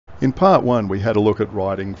In part one, we had a look at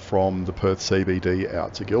riding from the Perth CBD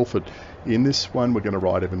out to Guildford. In this one, we're going to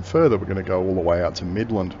ride even further. We're going to go all the way out to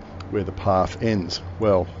Midland, where the path ends.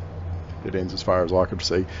 Well, it ends as far as I could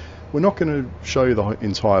see. We're not going to show you the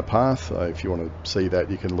entire path. If you want to see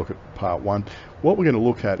that, you can look at part one. What we're going to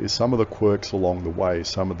look at is some of the quirks along the way,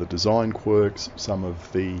 some of the design quirks, some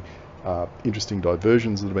of the interesting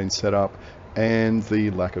diversions that have been set up, and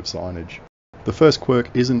the lack of signage. The first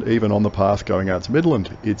quirk isn't even on the path going out to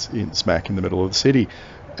Midland. It's smack in the middle of the city.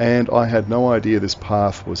 And I had no idea this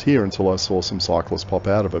path was here until I saw some cyclists pop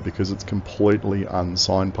out of it, because it's completely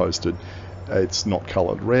unsignposted. It's not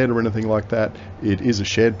coloured red or anything like that. It is a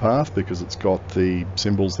shared path because it's got the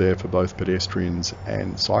symbols there for both pedestrians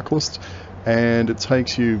and cyclists. And it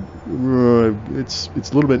takes you, it's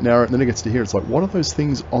a little bit narrow, and then it gets to here. It's like, what are those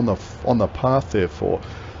things on the path there for?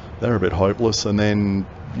 They're a bit hopeless. And then,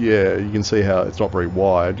 yeah, you can see how it's not very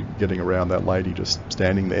wide, getting around that lady just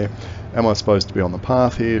standing there. Am I supposed to be on the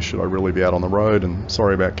path here? Should I really be out on the road? And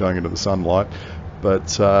sorry about going into the sunlight.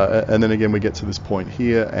 But, and then again, we get to this point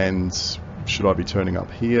here, and should I be turning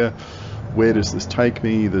up here? Where does this take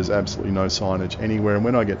me? There's absolutely no signage anywhere. And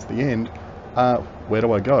when I get to the end, where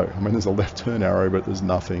do I go? I mean, there's a left turn arrow, but there's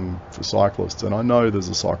nothing for cyclists. And I know there's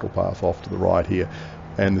a cycle path off to the right here,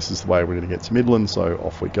 and this is the way we're going to get to Midland, so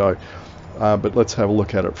off we go. But let's have a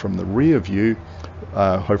look at it from the rear view,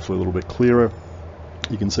 hopefully a little bit clearer.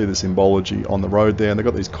 You can see the symbology on the road there, and they've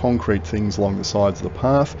got these concrete things along the sides of the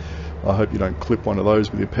path. I hope you don't clip one of those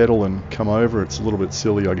with your pedal and come over. It's a little bit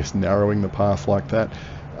silly, I guess, narrowing the path like that.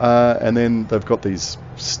 And then they've got these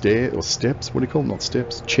steps, what do you call them? Not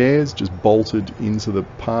steps, chairs, just bolted into the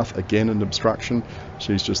path. Again, an obstruction.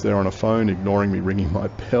 She's just there on a phone, ignoring me ringing my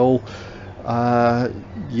bell.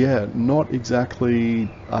 Yeah, not exactly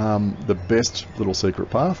the best little secret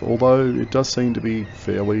path, although it does seem to be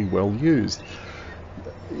fairly well used.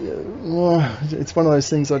 It's one of those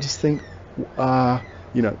things I just think,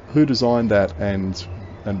 you know, who designed that and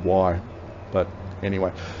why? But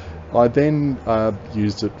anyway, I then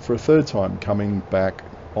used it for a third time coming back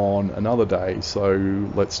on another day, so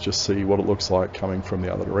let's just see what it looks like coming from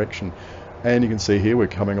the other direction. And you can see here we're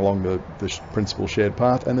coming along the principal shared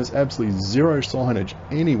path, and there's absolutely zero signage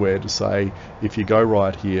anywhere to say if you go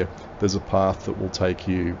right here there's a path that will take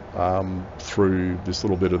you through this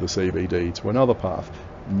little bit of the CBD to another path.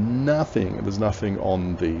 Nothing. There's nothing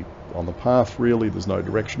on the path really. There's no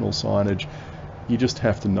directional signage. You just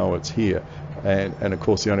have to know it's here. And of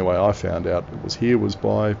course the only way I found out it was here was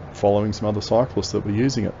by following some other cyclists that were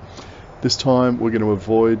using it. This time we're going to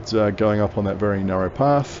avoid going up on that very narrow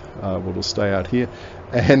path. We'll just stay out here.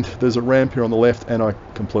 And there's a ramp here on the left, and I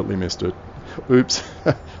completely missed it. Oops,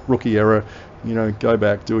 rookie error. You know, go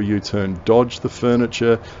back, do a U-turn, dodge the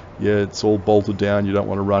furniture. Yeah, it's all bolted down. You don't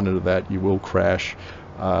want to run into that. You will crash.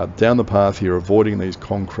 Down the path here, avoiding these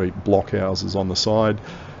concrete blockhouses on the side,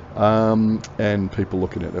 and people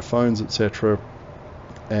looking at their phones, etc.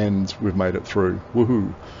 And we've made it through.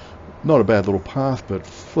 Woohoo! Not a bad little path, but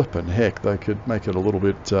flippin' heck, they could make it a little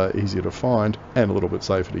bit easier to find and a little bit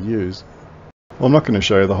safer to use. Well, I'm not going to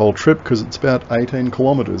show you the whole trip because it's about 18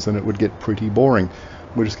 kilometers and it would get pretty boring.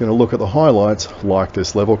 We're just going to look at the highlights, like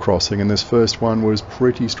this level crossing, and this first one was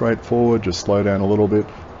pretty straightforward. Just slow down a little bit,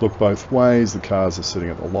 look both ways, the cars are sitting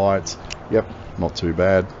at the lights. Yep, not too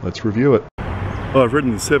bad. Let's review it. Well, I've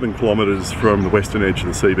ridden 7 kilometers from the western edge of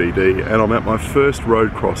the CBD, and I'm at my first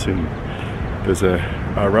road crossing. There's a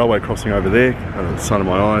railway crossing over there, the sun in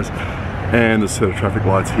my eyes, and there's a set of traffic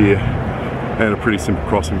lights here, and a pretty simple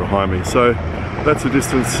crossing behind me. So that's a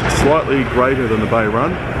distance slightly greater than the Bay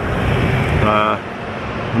Run.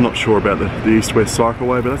 I'm not sure about the east-west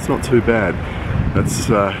cycleway, but that's not too bad. That's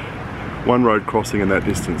one road crossing in that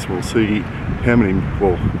distance. We'll see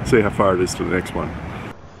how far it is to the next one.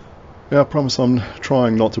 Now, I promise I'm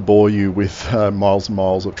trying not to bore you with miles and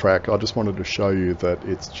miles of track. I just wanted to show you that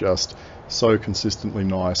it's just so consistently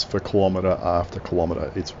nice for kilometre after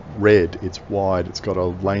kilometre. It's red, it's wide, it's got a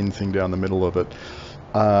lane thing down the middle of it.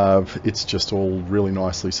 It's just all really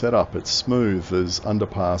nicely set up. It's smooth, there's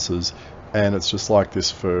underpasses, and it's just like this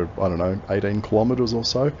for, I don't know, 18 kilometres or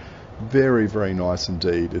so. Very, very nice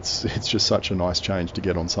indeed. It's just such a nice change to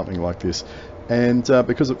get on something like this. And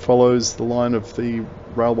because it follows the line of the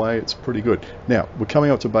railway, it's pretty good. Now, we're coming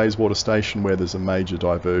up to Bayswater Station where there's a major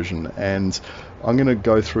diversion, and I'm going to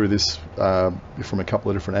go through this from a couple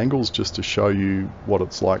of different angles just to show you what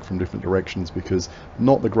it's like from different directions, because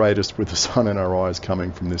not the greatest with the sun in our eyes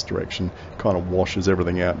coming from this direction. Kind of washes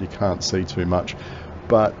everything out, you can't see too much.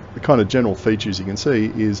 But the kind of general features you can see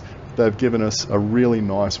is they've given us a really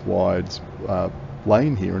nice wide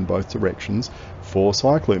lane here in both directions for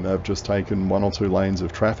cycling. They've just taken 1 or 2 lanes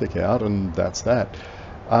of traffic out, and that's that.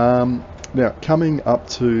 Now, coming up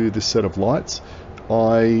to this set of lights,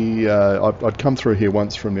 I'd come through here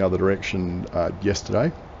once from the other direction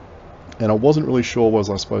yesterday, and I wasn't really sure, was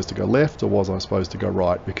I supposed to go left or was I supposed to go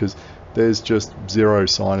right, because there's just zero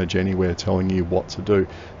signage anywhere telling you what to do.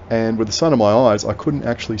 And with the sun in my eyes, I couldn't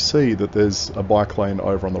actually see that there's a bike lane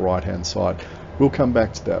over on the right hand side. We'll come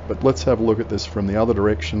back to that, but let's have a look at this from the other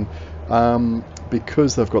direction.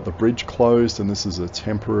 Because they've got the bridge closed and this is a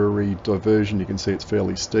temporary diversion, you can see it's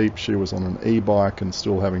fairly steep. She was on an e-bike and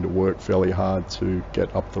still having to work fairly hard to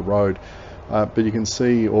get up the road. But you can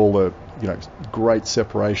see all the great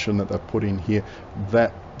separation that they've put in here.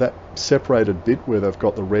 That separated bit where they've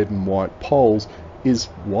got the red and white poles is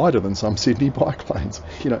wider than some Sydney bike lanes.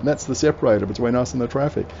 And that's the separator between us and the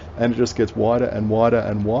traffic, and it just gets wider and wider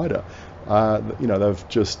and wider. They've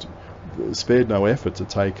just spared no effort to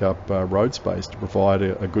take up road space to provide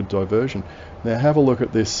a good diversion. Now have a look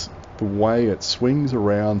at this, the way it swings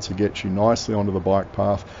around to get you nicely onto the bike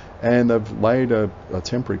path, and they've laid a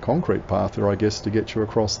temporary concrete path there, I guess, to get you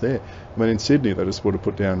across there. I mean, in Sydney they just would have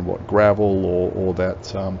put down gravel or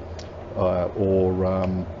that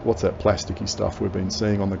what's that plasticky stuff we've been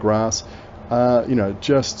seeing on the grass.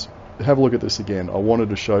 Just have a look at this again. I wanted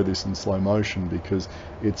to show this in slow motion because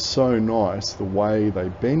it's so nice the way they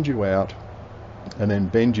bend you out and then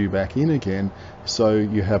bend you back in again, so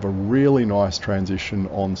you have a really nice transition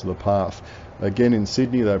onto the path. Again, in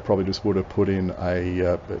Sydney they probably just would have put in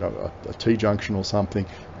a T-junction or something,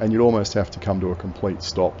 and you'd almost have to come to a complete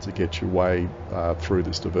stop to get your way through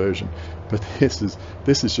this diversion. But this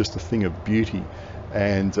is just a thing of beauty,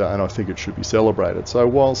 and I think it should be celebrated. So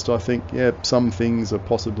whilst I think, some things are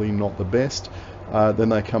possibly not the best, then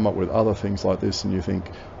they come up with other things like this, and you think,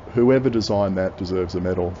 whoever designed that deserves a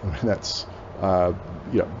medal. I mean,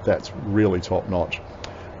 that's really top notch.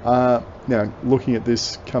 Now, looking at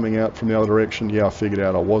this coming out from the other direction, I figured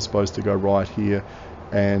out I was supposed to go right here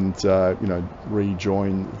and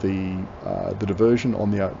rejoin the diversion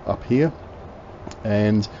on the up here.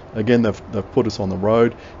 And again, they've put us on the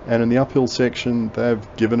road, and in the uphill section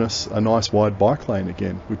they've given us a nice wide bike lane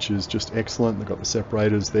again, which is just excellent. They've got the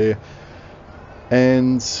separators there,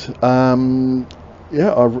 and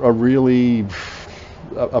I really,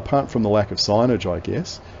 apart from the lack of signage, I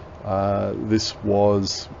guess, this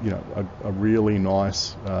was a really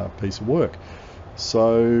nice piece of work.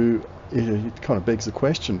 So it kind of begs the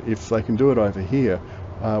question, if they can do it over here,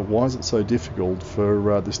 why is it so difficult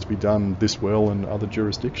for this to be done this well in other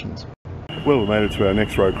jurisdictions? Well, we made it to our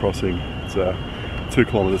next road crossing. It's 2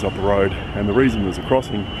 kilometres up the road, and the reason there's a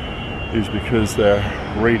crossing is because they're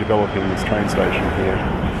redeveloping this train station here,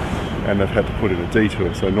 and they've had to put in a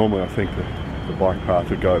detour. So normally I think the bike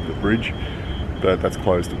path would go over the bridge, but that's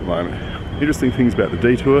closed at the moment. Interesting things about the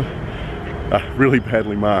detour, really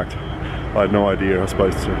badly marked. I had no idea I was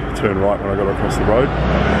supposed to turn right when I got across the road.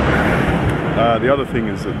 The other thing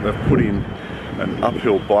is that they've put in an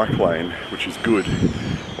uphill bike lane, which is good.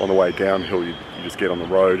 On the way downhill you just get on the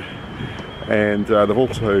road, and they've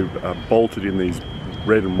also bolted in these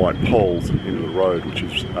red and white poles into the road, which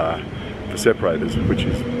is for separators, which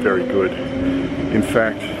is very good. In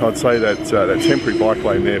fact, I'd say that that temporary bike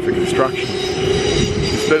lane there for construction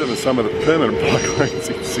is better than some of the permanent bike lanes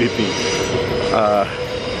in Sydney,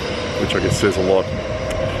 which I guess says a lot.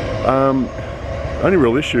 Only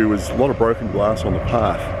real issue was a lot of broken glass on the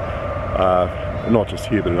path, not just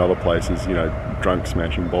here but in other places, drunk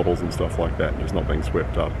smashing bottles and stuff like that, just not being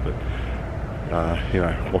swept up. But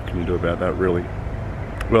what can you do about that, really?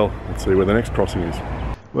 Well, let's see where the next crossing is.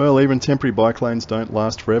 Well, even temporary bike lanes don't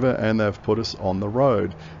last forever, and they've put us on the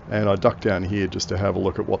road. And I ducked down here just to have a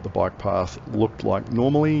look at what the bike path looked like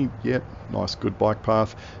normally. Yep, nice good bike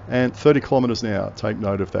path. And 30 kilometres an hour, take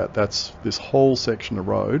note of that. That's this whole section of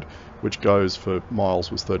road, which goes for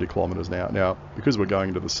miles, was 30 kilometres an hour. Now, because we're going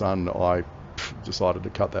into the sun, I decided to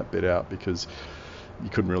cut that bit out because you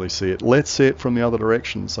couldn't really see it. Let's see it from the other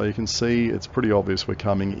direction. So you can see it's pretty obvious we're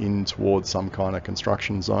coming in towards some kind of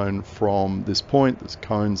construction zone from this point. There's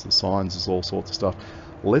cones, there's signs, there's all sorts of stuff.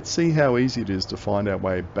 Let's see how easy it is to find our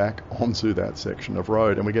way back onto that section of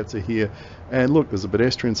road. And we get to here, and look, there's a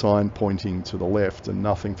pedestrian sign pointing to the left and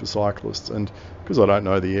nothing for cyclists. And because I don't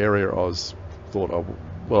know the area, I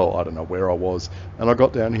don't know where I was. And I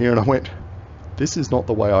got down here and I went, this is not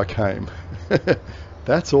the way I came.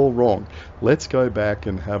 That's all wrong. Let's go back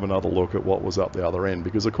and have another look at what was up the other end,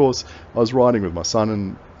 because of course I was riding with my son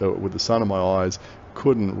and with the sun in my eyes,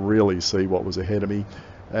 couldn't really see what was ahead of me.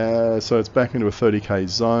 So it's back into a 30k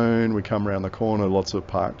zone. We come around the corner, lots of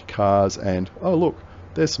parked cars, and oh look,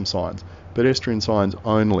 there's some signs. pedestrian signs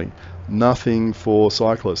only, nothing for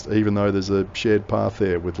cyclists, even though there's a shared path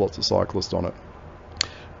there with lots of cyclists on it.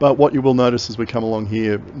 But what you will notice as we come along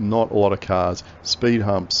here, not a lot of cars, speed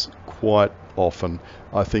humps quite often.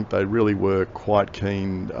 I think they really were quite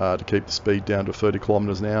keen to keep the speed down to 30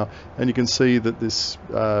 kilometres an hour, and you can see that this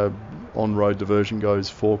on-road diversion goes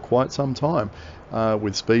for quite some time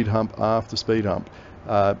with speed hump after speed hump.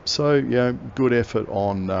 So yeah, good effort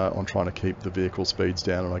on trying to keep the vehicle speeds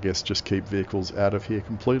down, and I guess just keep vehicles out of here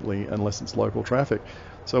completely unless it's local traffic.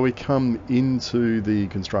 So we come into the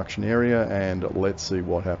construction area and let's see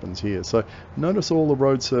what happens here. So notice all the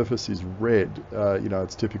road surface is red. You know,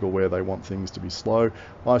 it's typical where they want things to be slow.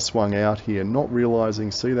 I swung out here not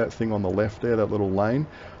realizing, see that thing on the left there, that little lane?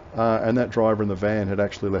 And that driver in the van had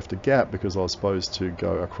actually left a gap because I was supposed to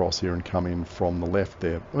go across here and come in from the left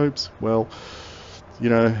there. Oops, well, you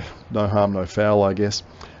know, no harm, no foul, I guess.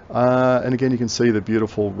 And again, you can see the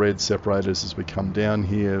beautiful red separators as we come down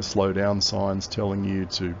here, slow down signs telling you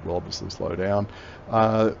to, well, obviously slow down,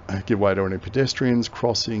 give way to any pedestrians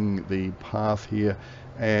crossing the path here,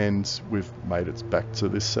 and we've made it back to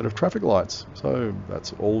this set of traffic lights, so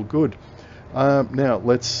that's all good. Now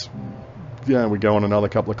let's we go on another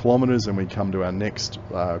couple of kilometres and we come to our next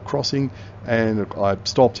crossing, and I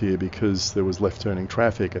stopped here because there was left turning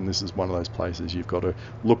traffic, and this is one of those places you've got to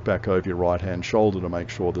look back over your right hand shoulder to make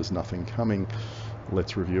sure there's nothing coming.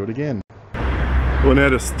 Let's review it again. We're now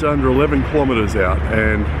just under 11 kilometres out,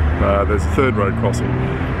 and there's a third road crossing.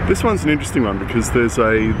 This one's an interesting one because there's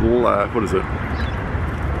a what is it,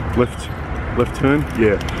 left turn?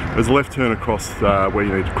 Yeah, there's a left turn across where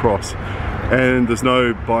you need to cross. And there's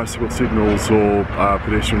no bicycle signals or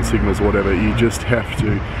pedestrian signals or whatever. You just have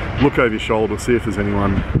to look over your shoulder, see if there's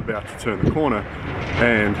anyone about to turn the corner,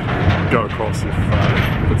 and go across if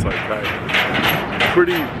it's okay.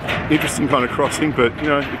 Pretty interesting kind of crossing, but you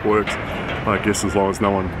know, it works. I guess as long as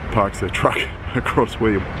no one parks their truck across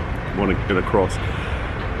where you want to get across.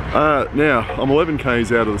 Now, I'm 11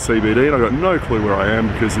 k's out of the CBD and I've got no clue where I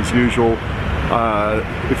am because as usual,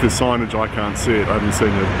 if there's signage I can't see it. I haven't seen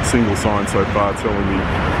a single sign so far telling me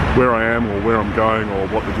where I am or where I'm going or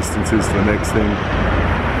what the distance is to the next thing.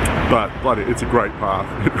 But bloody, it's a great path,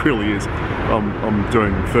 it really is. I'm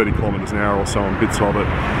doing 30 kilometres an hour or so on bits of it.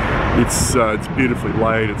 It's beautifully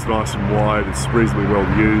laid, it's nice and wide, it's reasonably well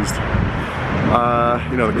used.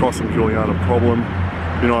 You know, the crossings really aren't a problem.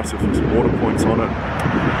 It'd be nice if there's some water points on it.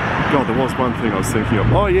 God, there was one thing I was thinking of.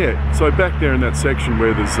 Oh yeah, so back there in that section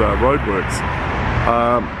where there's roadworks,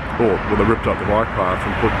 or where they ripped up the bike path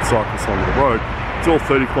and put cyclists onto the road, it's all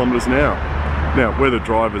 30 kilometres an hour. Now, whether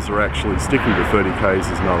drivers are actually sticking to 30 k's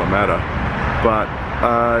is another matter, but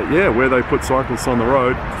yeah, where they put cyclists on the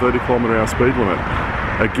road, 30 kilometre an hour speed limit.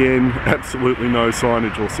 Again, absolutely no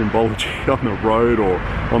signage or symbology on the road or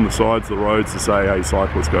on the sides of the roads to say, hey,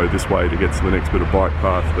 cyclists go this way to get to the next bit of bike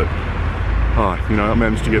path. But you know, I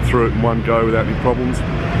managed to get through it in one go without any problems.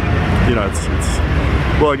 You know, it's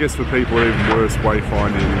well, I guess for people even worse,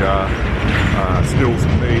 wayfinding skills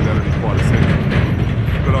than me, that'd be quite essential.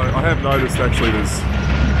 But I have noticed actually this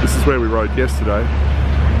is where we rode yesterday.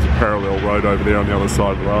 There's a parallel road over there on the other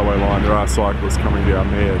side of the railway line. There are cyclists coming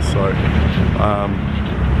down there, so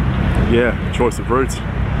yeah, choice of routes.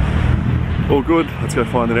 All good, let's go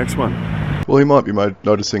find the next one. Well, you might be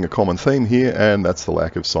noticing a common theme here, and that's the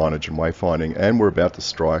lack of signage and wayfinding, and we're about to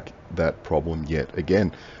strike that problem yet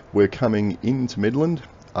again. We're coming into Midland.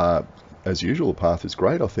 As usual, the path is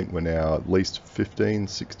great. I think we're now at least 15,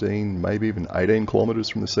 16, maybe even 18 kilometres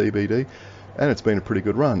from the CBD, and it's been a pretty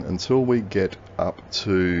good run until we get up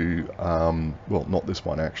to, well, not this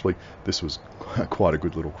one actually. This was quite a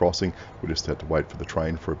good little crossing. We just had to wait for the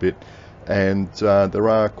train for a bit. And there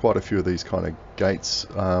are quite a few of these kind of gates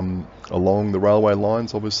along the railway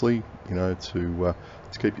lines, obviously, you know, to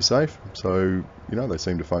keep you safe. So, you know, they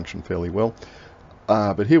seem to function fairly well.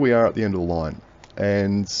 But here we are at the end of the line,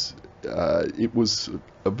 and it was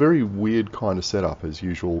a very weird kind of setup as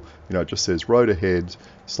usual. You know, it just says road ahead,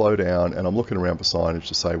 slow down, and I'm looking around for signage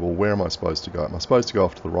to say, well, where am I supposed to go? Am I supposed to go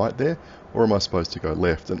off to the right there, or am I supposed to go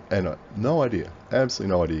left? And no idea,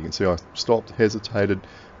 absolutely no idea. You can see I stopped, hesitated,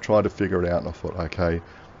 tried to figure it out, and I thought, okay,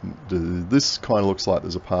 this kind of looks like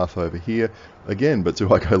there's a path over here again, but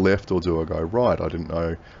do I go left or do I go right? I didn't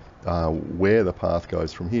know where the path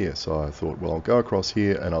goes from here, so I thought, well, I'll go across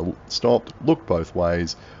here, and I stopped, looked both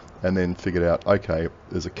ways, and then figured out, okay,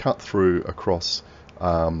 there's a cut through across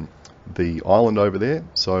the island over there,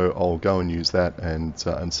 so I'll go and use that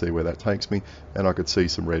and see where that takes me. And I could see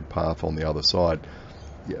some red path on the other side.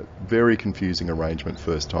 Yeah, very confusing arrangement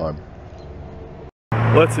first time.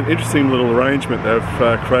 Well, that's an interesting little arrangement they've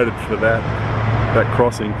created for that. that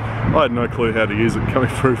crossing. I had no clue how to use it coming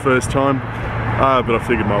through first time, but I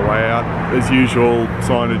figured my way out. As usual,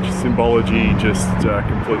 signage, symbology, just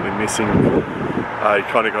completely missing. You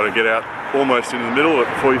kind of got to get out almost into the middle of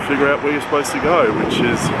it before you figure out where you're supposed to go, which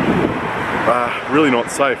is really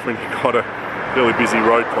not safe when you've got a fairly busy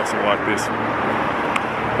road crossing like this.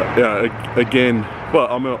 Again, well,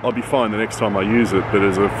 I'll be fine the next time I use it, but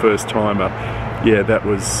as a first timer, yeah, that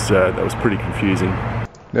was pretty confusing.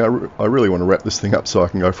 Now, I really want to wrap this thing up so I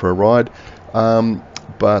can go for a ride,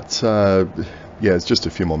 but yeah, it's just a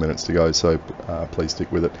few more minutes to go, so please stick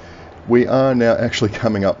with it. We are now actually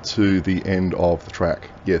coming up to the end of the track.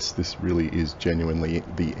 Yes, this really is genuinely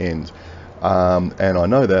the end. And I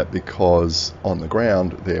know that because on the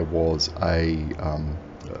ground there was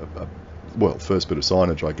well, first bit of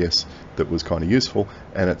signage, I guess, that was kind of useful,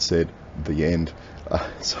 and it said the end.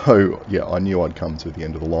 So yeah, I knew I'd come to the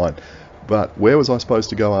end of the line. But where was I supposed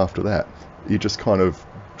to go after that? You just kind of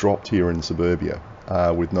dropped here in suburbia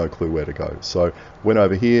with no clue where to go. So went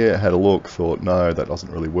over here, had a look, thought, no, that doesn't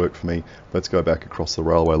really work for me. Let's go back across the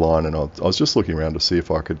railway line, and I was just looking around to see if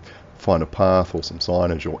I could find a path or some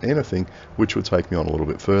signage or anything which would take me on a little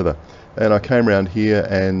bit further. And I came around here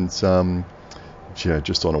and yeah,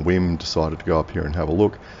 just on a whim decided to go up here and have a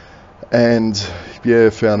look, and yeah,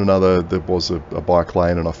 found there was a bike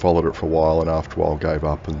lane, and I followed it for a while, and after a while gave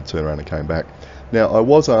up and turned around and came back. Now, I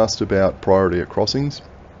was asked about priority at crossings,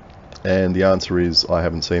 and the answer is I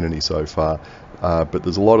haven't seen any so far, but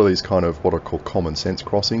there's a lot of these kind of what I call common sense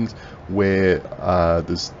crossings where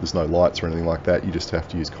there's no lights or anything like that. You just have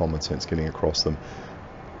to use common sense getting across them.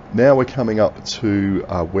 Now we're coming up to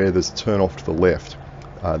where there's a turn off to the left.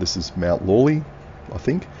 This is Mount Lawley, I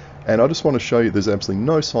think, and I just want to show you there's absolutely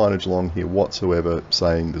no signage along here whatsoever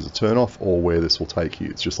saying there's a turn off or where this will take you.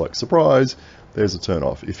 It's just like, surprise, there's a turn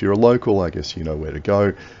off. If you're a local, I guess you know where to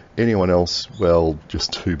go. Anyone else, well,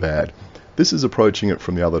 just too bad. This is approaching it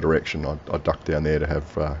from the other direction. I ducked down there to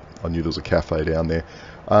have, I knew there was a cafe down there.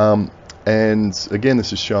 And again,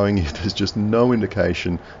 this is showing you there's just no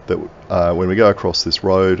indication that when we go across this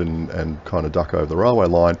road and kind of duck over the railway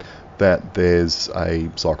line, that there's a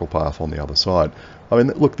cycle path on the other side. I mean,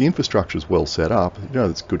 look, the infrastructure is well set up. You know,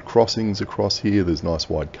 there's good crossings across here. There's nice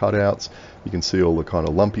wide cutouts. You can see all the kind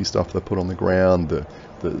of lumpy stuff they put on the ground.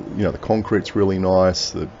 The concrete's really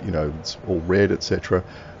nice. It's all red, etc.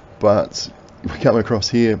 But we come across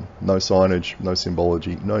here, no signage, no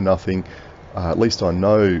symbology, no nothing. At least I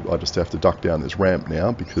know I just have to duck down this ramp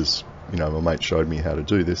now because, my mate showed me how to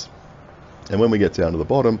do this. And when we get down to the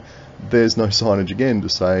bottom, there's no signage again to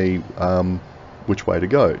say which way to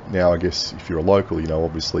go. Now, I guess if you're a local,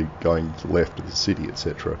 obviously going to the left of the city,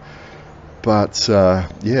 etc. But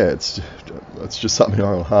yeah, it's just something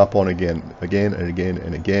I'll harp on again and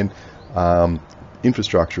again.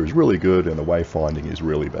 Infrastructure is really good, and the wayfinding is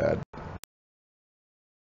really bad.